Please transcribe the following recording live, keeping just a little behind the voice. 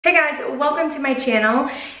Hey guys, welcome to my channel.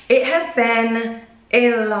 It has been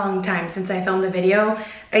a long time since I filmed a video,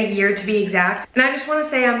 a year to be exact. And I just want to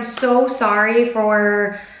say I'm so sorry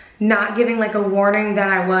for not giving like a warning that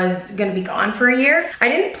I was gonna be gone for a year. I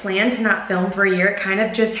didn't plan to not film for a year. It kind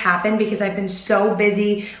of just happened because I've been so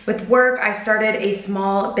busy with work. I started a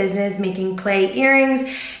small business making clay earrings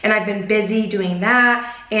and I've been busy doing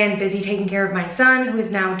that and busy taking care of my son, who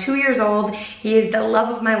is now 2 years old. He is the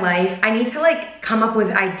love of my life. I need to like come up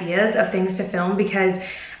with ideas of things to film because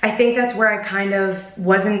I think that's where I kind of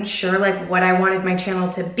wasn't sure like what I wanted my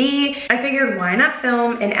channel to be. I figured why not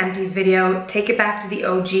film an empties video, take it back to the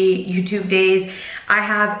OG YouTube days. I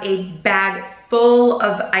have a bag full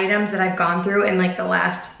of items that I've gone through in like the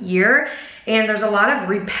last year. And there's a lot of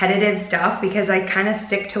repetitive stuff because I kind of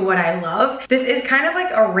stick to what I love. This is kind of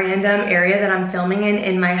like a random area that I'm filming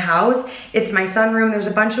in my house. It's my sunroom. There's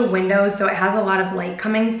a bunch of windows, so it has a lot of light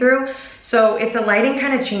coming through. So if the lighting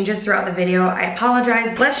kind of changes throughout the video, I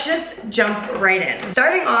apologize. Let's just jump right in.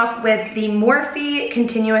 Starting off with the Morphe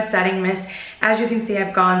Continuous Setting Mist. As you can see,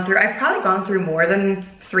 I've probably gone through more than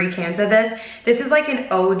 3 cans of this. This is like an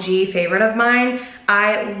OG favorite of mine.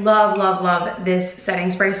 I love, love, love this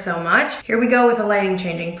setting spray so much. Here we go with the lighting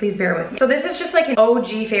changing. Please bear with me. So this is just like an OG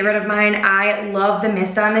favorite of mine. I love the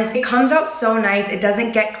mist on this. It comes out so nice. It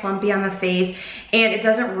doesn't get clumpy on the face and it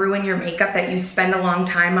doesn't ruin your makeup that you spend a long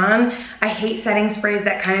time on. I hate setting sprays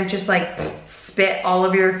that kind of just like spit all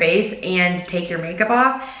over your face and take your makeup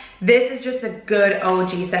off. This is just a good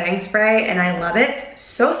OG setting spray and I love it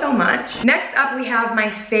so much. Next up we have my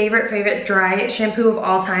favorite dry shampoo of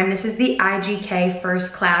all time. This is the IGK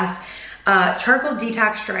First Class Charcoal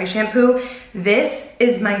Detox Dry Shampoo. This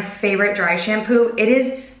is my favorite dry shampoo. It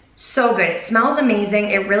is so good. It smells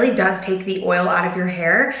amazing. It really does take the oil out of your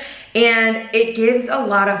hair and it gives a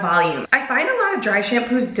lot of volume. I find a lot of dry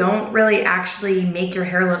shampoos don't really actually make your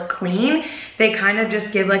hair look clean. They kind of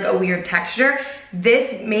just give like a weird texture.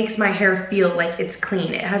 This makes my hair feel like it's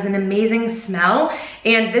clean. It has an amazing smell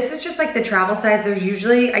and this is just like the travel size. I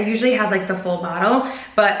usually have like the full bottle,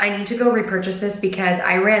 but I need to go repurchase this because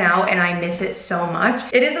I ran out and I miss it so much.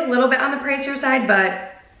 It is a little bit on the pricier side, but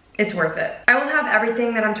it's worth it. I will have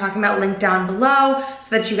everything that I'm talking about linked down below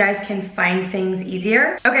so that you guys can find things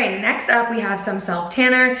easier. Okay, next up we have some self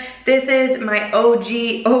tanner. This is my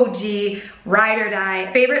OG ride or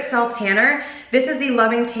die favorite self tanner. This is the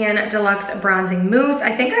Loving Tan Deluxe Bronzing Mousse.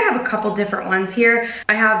 I think I have a couple different ones here.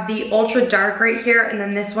 I have the Ultra Dark right here, and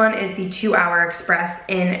then this one is the 2 Hour Express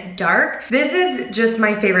in Dark. This is just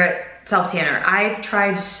my favorite self tanner. I've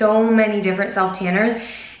tried so many different self tanners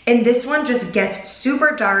and this one just gets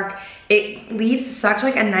super dark. It leaves such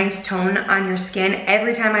like a nice tone on your skin.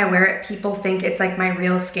 Every time I wear it, people think it's like my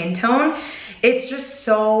real skin tone. It's just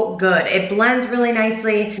so good. It blends really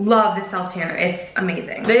nicely. Love the self tanner. It's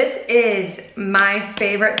amazing. This is my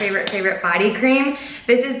favorite body cream.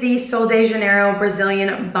 This is the Sol de Janeiro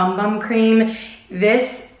Brazilian Bum Bum Cream.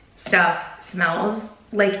 This stuff smells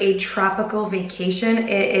like a tropical vacation.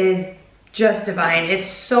 It is just divine. It's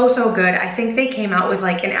so good. I think they came out with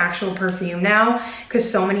like an actual perfume now because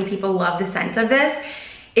so many people love the scent of this.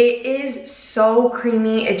 It is so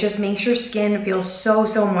creamy. It just makes your skin feel so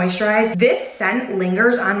moisturized. This scent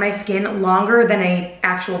lingers on my skin longer than an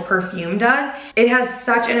actual perfume does. It has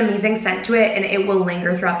such an amazing scent to it and it will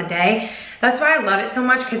linger throughout the day. That's why I love it so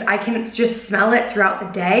much because I can just smell it throughout the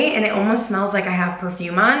day and it almost smells like I have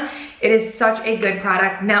perfume on. It is such a good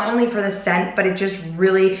product, not only for the scent, but it just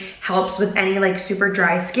really helps with any like super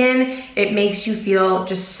dry skin. It makes you feel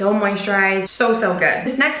just so moisturized, so good.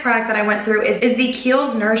 This next product that I went through is the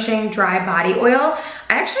Keihls Nourishing Dry Body Oil.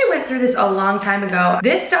 I actually went through this a long time ago.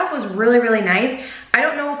 This stuff was really nice. I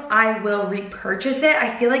don't know if I will repurchase it.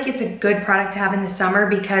 I feel like it's a good product to have in the summer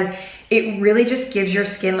because it really just gives your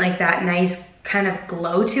skin like that nice kind of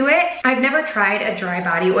glow to it. I've never tried a dry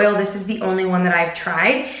body oil. This is the only one that I've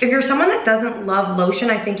tried. If you're someone that doesn't love lotion,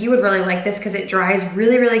 I think you would really like this because it dries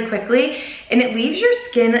really quickly and it leaves your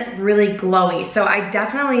skin really glowy. So I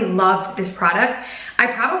definitely loved this product. I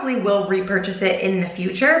probably will repurchase it in the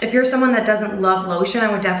future. If you're someone that doesn't love lotion,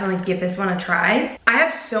 I would definitely give this one a try. I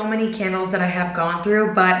have so many candles that I have gone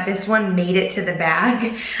through, but this one made it to the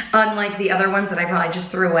bag, unlike the other ones that I probably just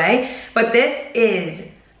threw away. But this is,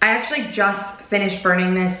 I actually just finished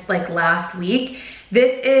burning this like last week.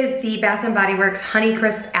 This is the Bath & Body Works Honey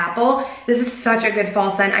Crisp Apple. This is such a good fall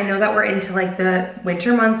scent. I know that we're into like the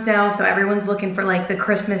winter months now, so everyone's looking for like the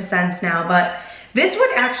Christmas scents now, but this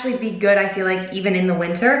would actually be good, I feel like, even in the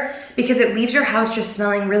winter because it leaves your house just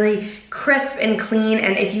smelling really crisp and clean.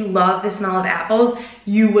 And if you love the smell of apples,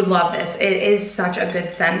 you would love this. It is such a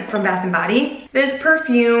good scent from Bath & Body. This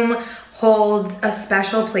perfume holds a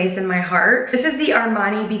special place in my heart. This is the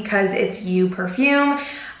Armani Because It's You perfume.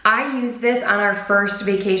 I used this on our first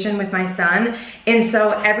vacation with my son, and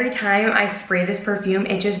so every time I spray this perfume,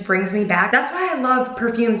 it just brings me back. That's why I love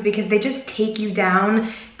perfumes, because they just take you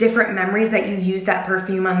down different memories that you use that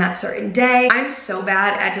perfume on that certain day. I'm so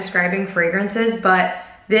bad at describing fragrances, but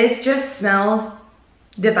this just smells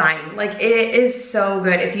divine. Like, it is so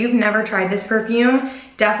good. If you've never tried this perfume,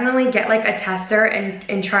 definitely get like a tester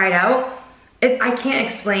and try it out. I can't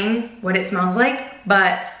explain what it smells like,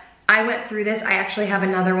 but I went through this. I actually have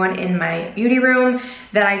another one in my beauty room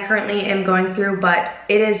that I currently am going through, but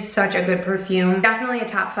it is such a good perfume. Definitely a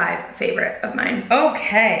top 5 favorite of mine.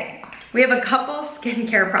 Okay, we have a couple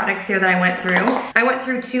skincare products here that I went through. I went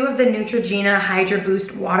through 2 of the Neutrogena Hydra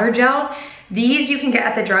Boost water gels. These you can get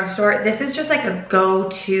at the drugstore. This is just like a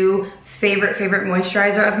go-to favorite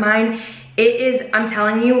moisturizer of mine. It is, I'm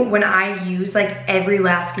telling you, when I use like every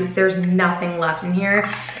last scoop, there's nothing left in here.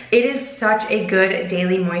 It is such a good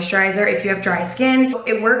daily moisturizer if you have dry skin.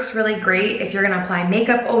 It works really great if you're gonna apply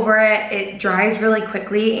makeup over it. It dries really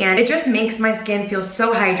quickly and it just makes my skin feel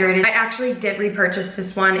so hydrated. I actually did repurchase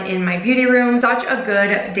this one in my beauty room. Such a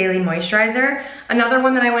good daily moisturizer. Another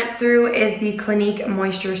one that I went through is the Clinique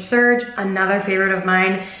Moisture Surge, another favorite of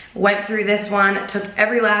mine. Went through this one, took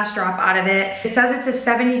every last drop out of it. It says it's a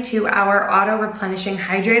 72-hour auto-replenishing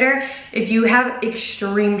hydrator. If you have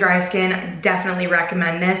extreme dry skin, definitely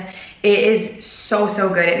recommend this. It is so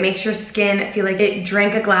good. It makes your skin feel like it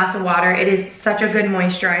drank a glass of water. It is such a good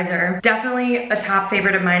moisturizer. Definitely a top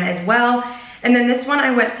favorite of mine as well. And then this one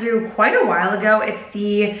I went through quite a while ago. It's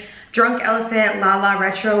the Drunk Elephant La La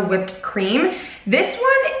Retro Whipped Cream. This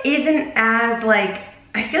one isn't as like,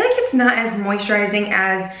 I feel like it's not as moisturizing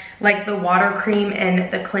as like the water cream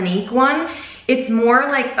and the Clinique one. It's more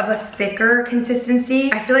like of a thicker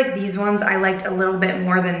consistency. I feel like these ones I liked a little bit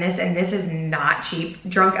more than this, and this is not cheap.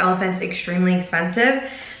 Drunk Elephant's extremely expensive.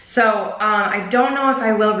 So I don't know if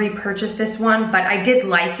I will repurchase this one, but I did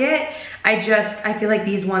like it. I feel like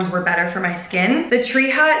these ones were better for my skin. The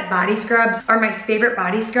Tree Hut body scrubs are my favorite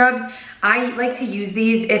body scrubs. I like to use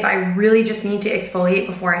these if I really just need to exfoliate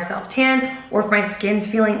before I self-tan, or if my skin's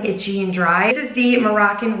feeling itchy and dry. This is the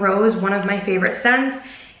Moroccan Rose, one of my favorite scents.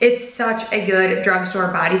 It's such a good drugstore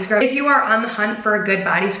body scrub. If you are on the hunt for a good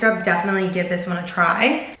body scrub, definitely give this one a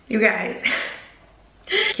try. You guys,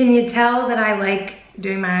 can you tell that I like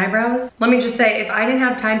doing my eyebrows? Let me just say, if I didn't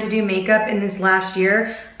have time to do makeup in this last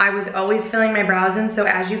year, I was always filling my brows in. So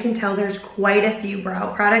as you can tell, there's quite a few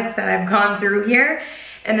brow products that I've gone through here.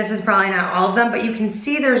 And this is probably not all of them, but you can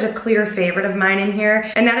see there's a clear favorite of mine in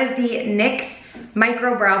here. And that is the NYX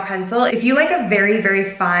Micro Brow Pencil. If you like a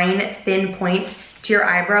very fine, thin point to your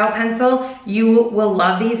eyebrow pencil, you will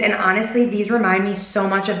love these. And honestly, these remind me so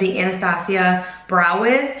much of the Anastasia Brow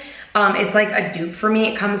Wiz. It's like a dupe for me.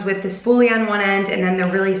 It comes with the spoolie on one end and then the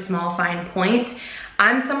really small fine point.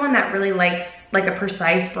 I'm someone that really likes like a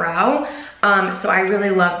precise brow. So I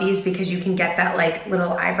really love these because you can get that like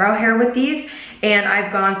little eyebrow hair with these. And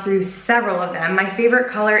I've gone through several of them. My favorite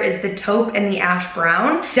color is the taupe and the ash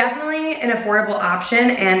brown. Definitely an affordable option,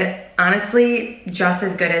 and honestly, just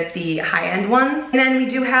as good as the high-end ones. And then we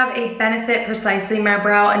do have a Benefit Precisely My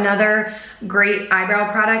Brow, another great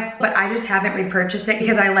eyebrow product, but I just haven't repurchased it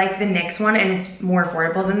because I like the NYX one and it's more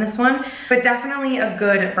affordable than this one. But definitely a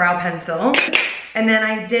good brow pencil. And then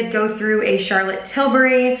I did go through a Charlotte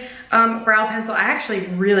Tilbury brow pencil. I actually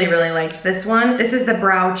really liked this one. This is the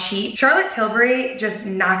Brow Cheat. Charlotte Tilbury just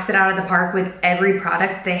knocks it out of the park with every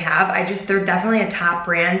product they have. They're definitely a top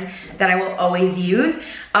brand that I will always use.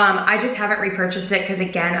 I just haven't repurchased it because,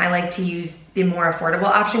 again, I like to use the more affordable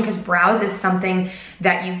option because brows is something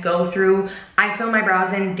that you go through. I fill my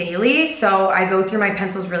brows in daily, so I go through my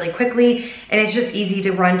pencils really quickly, and it's just easy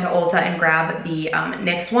to run to Ulta and grab the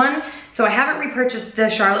NYX one. So I haven't repurchased the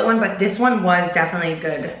Charlotte one, but this one was definitely a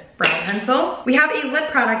good brow pencil. We have a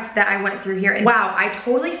lip product that I went through here, and wow, I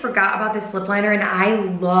totally forgot about this lip liner, and I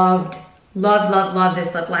love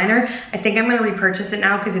this lip liner. I think I'm gonna repurchase it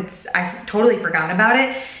now because I totally forgot about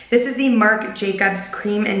it. This is the Marc Jacobs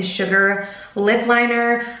Cream and Sugar Lip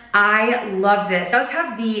Liner. I love this. It does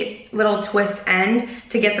have the little twist end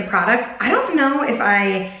to get the product. I don't know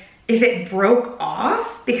if it broke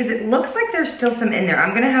off because it looks like there's still some in there.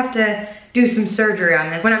 I'm gonna have to do some surgery on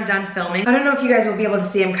this when I'm done filming. I don't know if you guys will be able to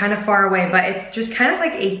see, I'm kind of far away, but it's just kind of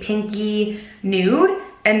like a pinky nude.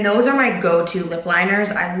 And those are my go-to lip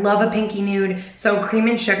liners. I love a pinky nude. So Cream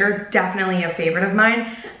and Sugar, definitely a favorite of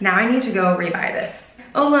mine. Now I need to go rebuy this.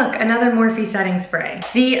 Oh look, another Morphe setting spray.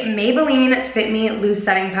 The Maybelline Fit Me Loose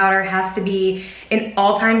Setting Powder has to be an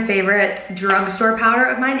all-time favorite drugstore powder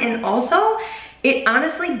of mine. And also, It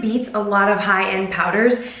honestly beats a lot of high-end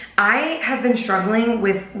powders. I have been struggling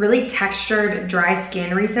with really textured dry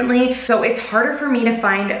skin recently, so it's harder for me to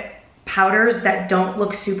find powders that don't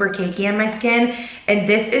look super cakey on my skin, and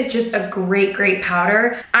this is just a great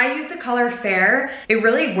powder. I use the color Fair. It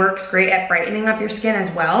really works great at brightening up your skin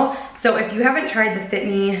as well. So if you haven't tried the Fit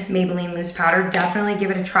Me Maybelline loose powder, definitely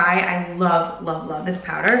give it a try. I love this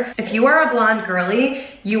powder. If you are a blonde girly,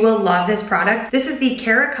 you will love this product. This is the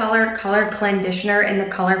Keracolor Color Clenditioner in the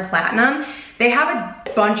color Platinum. They have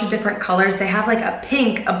a bunch of different colors. They have like a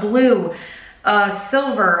pink, a blue,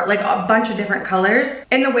 silver, like a bunch of different colors.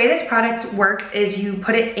 And the way this product works is you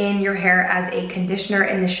put it in your hair as a conditioner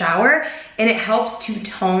in the shower, and it helps to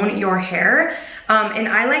tone your hair. And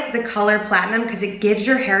I like the color Platinum because it gives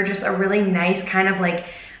your hair just a really nice kind of like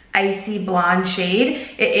icy blonde shade.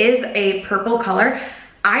 It is a purple color.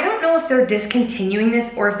 I don't know if they're discontinuing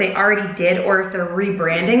this or if they already did or if they're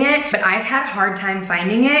rebranding it, but I've had a hard time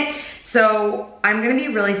finding it. So I'm gonna be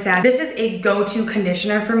really sad. This is a go-to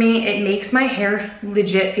conditioner for me. It makes my hair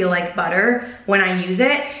legit feel like butter when I use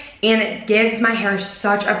it, and it gives my hair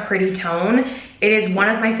such a pretty tone. It is one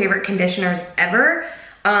of my favorite conditioners ever.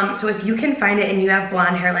 So if you can find it and you have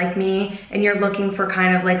blonde hair like me and you're looking for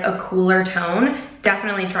kind of like a cooler tone,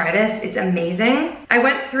 definitely try this. It's amazing. I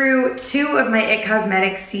went through 2 of my IT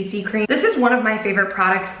Cosmetics CC cream. This is one of my favorite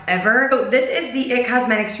products ever. So this is the IT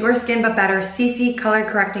Cosmetics Your Skin But Better CC Color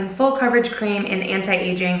Correcting Full Coverage Cream and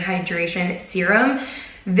Anti-Aging Hydration Serum.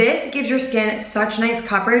 This gives your skin such nice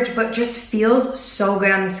coverage, but just feels so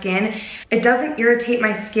good on the skin. It doesn't irritate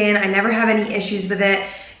my skin. I never have any issues with it.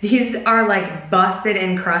 These are like busted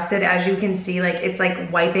and crusted, as you can see, like it's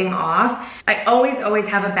like wiping off. I always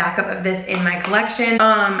have a backup of this in my collection.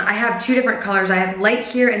 I have 2 different colors. I have light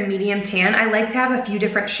here and medium tan. I like to have a few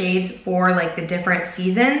different shades for like the different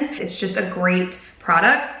seasons. It's just a great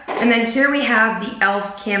product. And then here we have the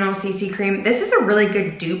e.l.f. Camo CC Cream. This is a really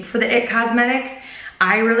good dupe for the IT Cosmetics.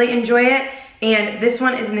 I really enjoy it. And this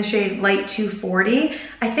one is in the shade Light 240.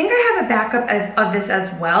 I think I have a backup of this as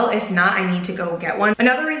well. If not, I need to go get one.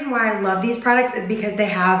 Another reason why I love these products is because they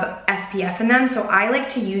have SPF in them. So I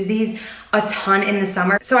like to use these a ton in the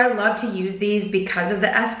summer. So I love to use these because of the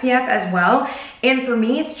SPF as well. And for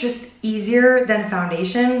me, it's just easier than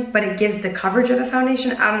foundation, but it gives the coverage of a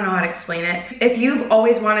foundation. I don't know how to explain it. If you've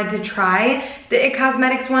always wanted to try the IT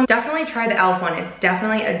Cosmetics one, definitely try the e.l.f. one. It's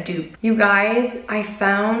definitely a dupe. You guys, I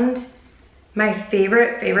found my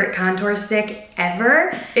favorite contour stick ever.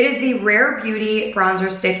 It is the Rare Beauty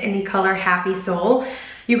bronzer stick in the color Happy Soul.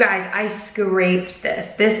 You guys, I scraped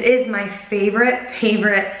this. This is my favorite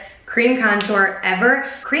cream contour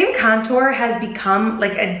ever. Cream contour has become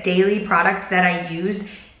like a daily product that I use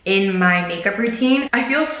in my makeup routine. I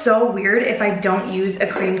feel so weird if I don't use a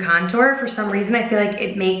cream contour. For some reason, I feel like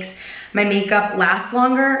it makes my makeup last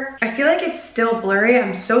longer. I feel like it's still blurry.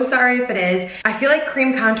 I'm so sorry if it is. I feel like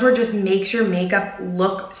cream contour just makes your makeup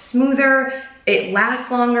look smoother. It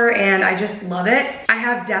lasts longer, and I just love it. I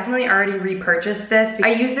have definitely already repurchased this. I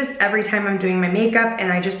use this every time I'm doing my makeup,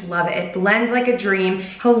 and I just love it. It blends like a dream.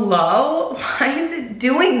 Hello? Why is it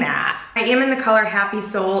doing that? I am in the color Happy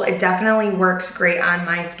Soul. It definitely works great on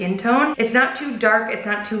my skin tone. It's not too dark, it's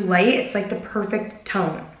not too light. It's like the perfect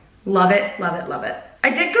tone. Love it, love it, love it. I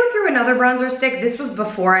did go through another bronzer stick. This was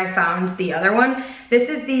before I found the other one. This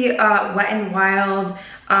is the Wet n Wild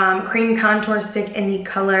cream contour stick in the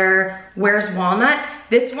color Where's Walnut.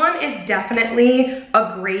 This one is definitely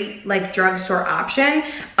a great like drugstore option.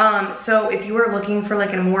 So if you are looking for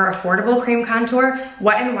like a more affordable cream contour,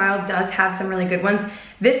 Wet n Wild does have some really good ones.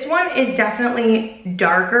 This one is definitely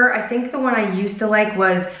darker. I think the one I used to like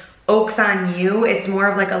was Oaks on You. It's more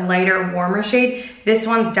of like a lighter, warmer shade. This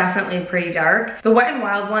one's definitely pretty dark. The Wet n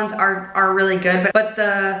Wild ones are really good, but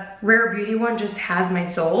the Rare Beauty one just has my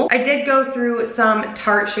soul. I did go through some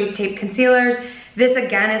Tarte Shape Tape concealers. This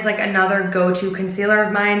again is like another go-to concealer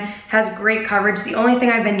of mine. Has great coverage. The only thing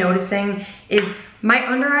I've been noticing is my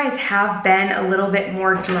under eyes have been a little bit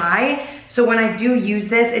more dry. So when I do use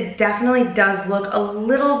this, it definitely does look a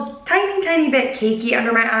little tiny bit cakey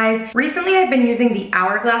under my eyes. Recently, I've been using the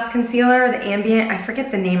Hourglass concealer, the ambient, I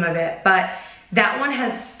forget the name of it, but that one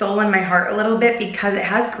has stolen my heart a little bit because it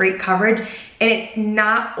has great coverage and it's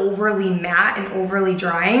not overly matte and overly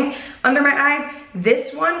drying under my eyes.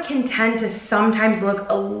 This one can tend to sometimes look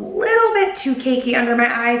a little bit too cakey under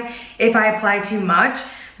my eyes if I apply too much,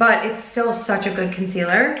 but it's still such a good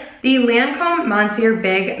concealer. The Lancome Monsieur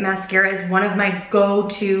Big Mascara is one of my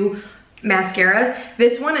go-to mascaras.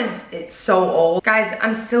 This one it's so old. Guys,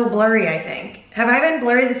 I'm still blurry, I think. Have I been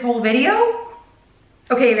blurry this whole video?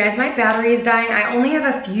 Okay, you guys, my battery is dying. I only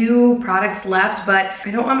have a few products left, but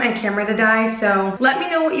I don't want my camera to die, so let me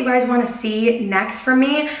know what you guys want to see next from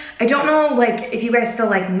me. I don't know, like, if you guys still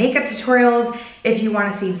like makeup tutorials, if you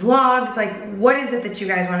want to see vlogs, like, what is it that you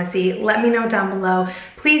guys want to see? Let me know down below.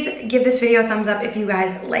 Please give this video a thumbs up if you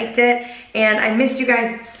guys liked it, and I missed you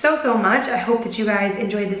guys so much. I hope that you guys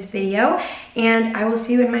enjoyed this video, and I will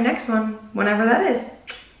see you in my next one, whenever that is.